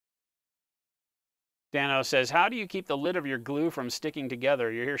Dano says, how do you keep the lid of your glue from sticking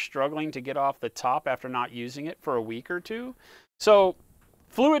together? You're here struggling to get off the top after not using it for a week or two. So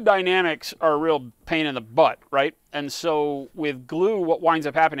fluid dynamics are a real pain in the butt, right? And so with glue, what winds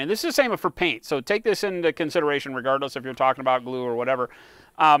up happening, this is the same for paint. So take this into consideration regardless if you're talking about glue or whatever.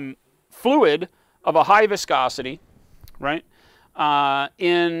 Fluid of a high viscosity, right,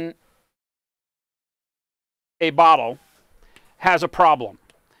 in a bottle has a problem.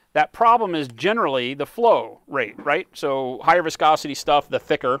 That problem is generally the flow rate, right? So higher viscosity stuff, the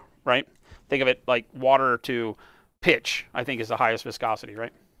thicker, right? Think of it like water to pitch, I think is the highest viscosity,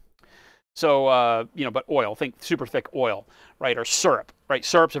 right? So, you know, but oil, think super thick oil, right? Or syrup, right?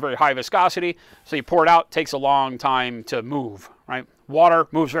 Syrup's a very high viscosity, so you pour it out, takes a long time to move, right? Water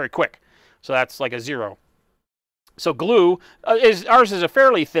moves very quick, so that's like a 0. So glue, ours is a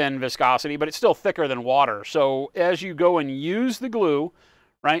fairly thin viscosity, but it's still thicker than water. So as you go and use the glue,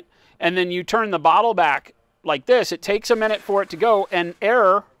 right, and then you turn the bottle back like this, it takes a minute for it to go, and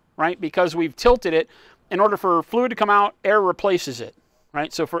air, right, because we've tilted it, in order for fluid to come out, air replaces it,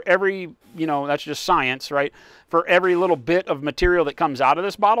 right? So for every, you know, that's just science, right? For every little bit of material that comes out of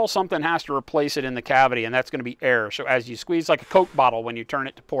this bottle, something has to replace it in the cavity, and that's going to be air. So as you squeeze, like a Coke bottle, when you turn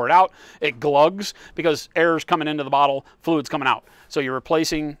it to pour it out, it glugs because air's coming into the bottle, fluid's coming out. So you're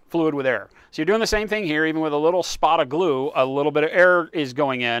replacing fluid with air. So you're doing the same thing here, even with a little spot of glue, a little bit of air is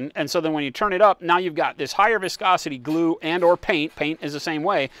going in. And so then when you turn it up, now you've got this higher viscosity glue and or paint is the same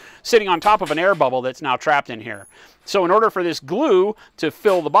way, sitting on top of an air bubble that's now trapped in here. So in order for this glue to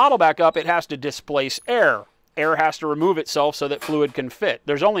fill the bottle back up, it has to displace air. Air has to remove itself so that fluid can fit.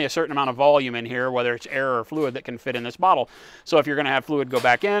 There's only a certain amount of volume in here, whether it's air or fluid, that can fit in this bottle. So if you're going to have fluid go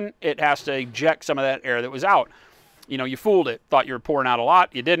back in, it has to eject some of that air that was out. You know, you fooled it, thought you were pouring out a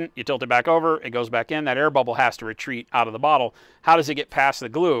lot, you didn't, you tilt it back over, it goes back in, that air bubble has to retreat out of the bottle. How does it get past the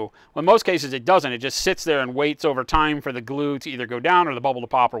glue? Well, in most cases it doesn't, it just sits there and waits over time for the glue to either go down or the bubble to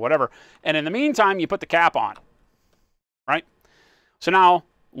pop or whatever. And in the meantime, you put the cap on, right? So now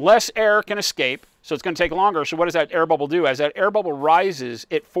less air can escape, so it's going to take longer. So what does that air bubble do? As that air bubble rises,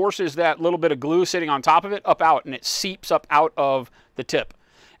 it forces that little bit of glue sitting on top of it up out, and it seeps up out of the tip.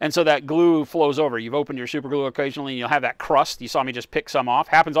 And so that glue flows over. You've opened your super glue occasionally, and you'll have that crust. You saw me just pick some off.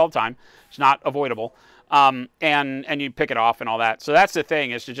 Happens all the time. It's not avoidable. And you pick it off and all that. So that's the thing,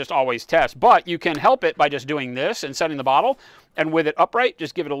 is to just always test. But you can help it by just doing this and setting the bottle. And with it upright,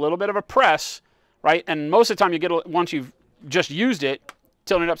 just give it a little bit of a press, right? And most of the time you get, once you've just used it,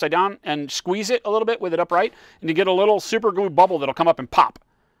 tilting it upside down and squeeze it a little bit with it upright, and you get a little super glue bubble that'll come up and pop,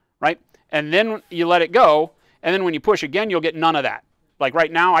 right? And then you let it go. And then when you push again, you'll get none of that. Like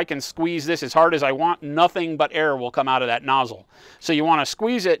right now, I can squeeze this as hard as I want. Nothing but air will come out of that nozzle. So you want to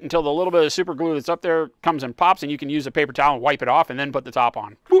squeeze it until the little bit of super glue that's up there comes and pops, and you can use a paper towel and wipe it off and then put the top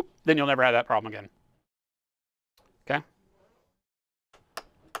on. Boop, then you'll never have that problem again. Okay?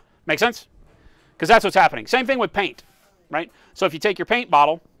 Make sense? Because that's what's happening. Same thing with paint, right? So if you take your paint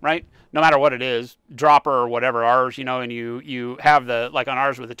bottle, right, no matter what it is, dropper or whatever, ours, you know, and you have the, like on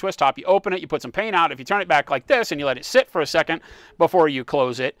ours with the twist top, you open it, you put some paint out. If you turn it back like this and you let it sit for a second before you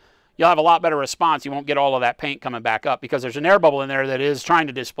close it, you'll have a lot better response. You won't get all of that paint coming back up because there's an air bubble in there that is trying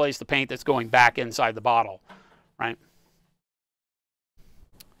to displace the paint that's going back inside the bottle, right?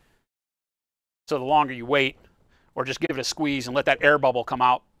 So the longer you wait, or just give it a squeeze and let that air bubble come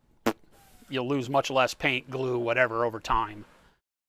out, you'll lose much less paint, glue, whatever over time.